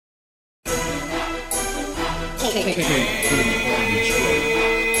Birds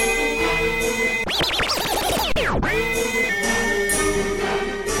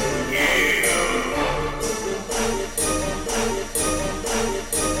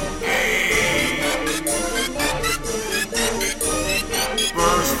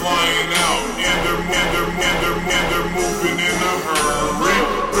flying out and they're moving in a hurry.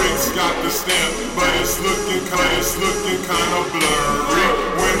 Bricks got the stamp, but it's looking kinda blurry.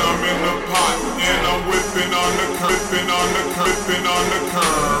 When I'm in the pot and I'm whipping on the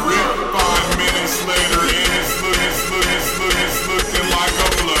curry. 5 minutes later and it's looking like a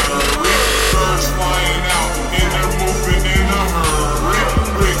blurry. Birds flying out and they're moving in a hurry.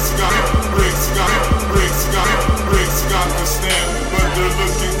 Bricks got the stamp, but they're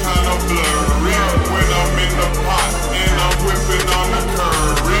looking kinda blurry. When I'm in the pot and I'm whipping on the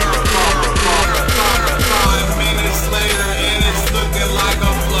curry. 5 minutes later and it's looking like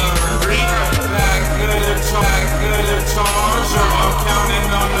a flurry. Back good charger, I'm counting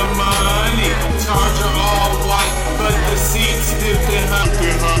on the money. Charger all white, but the seats dipped in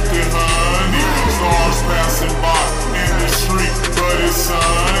honey. Stars passing by in the street, but it's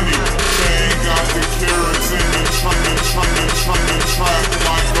sunny. Chain got the carrots in the trunk trap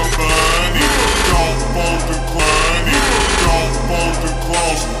like a bunny. Don't fold the clunny, don't fold the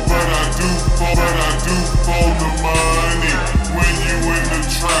clothes, but I do fold the money. When you in the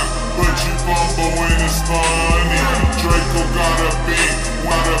trap, but you bumble when it's funny. Draco got a beat,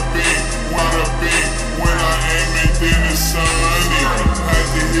 what a beat. When I aim it, then it's sunny. Had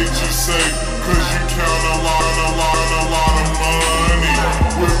to hit you safe, cause you count a lot of money.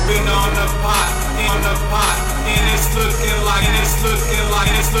 Whipping on the pot, and it's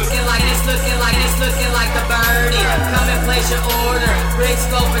looking like the birdie. Come and place your order. Bricks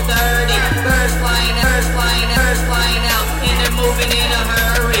go for 30. Birds flying out, and they're moving in a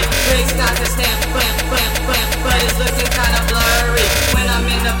hurry. Bricks got the stamp, but it's looking kinda blurry. When I'm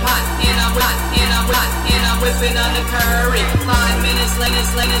in the pot, and I'm whipping on the curry. 5 minutes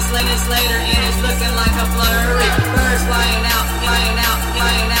later, and it's looking like a flurry. Birds flying out,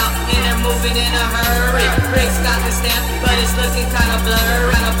 and they're moving in a hurry. Bricks got the stamp, but it's looking kinda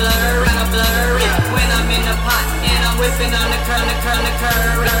blurry. When I'm in the pot, and I'm whipping on the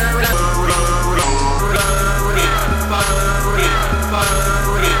curry.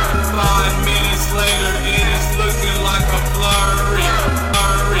 5 minutes later, and it's looking like a flurry.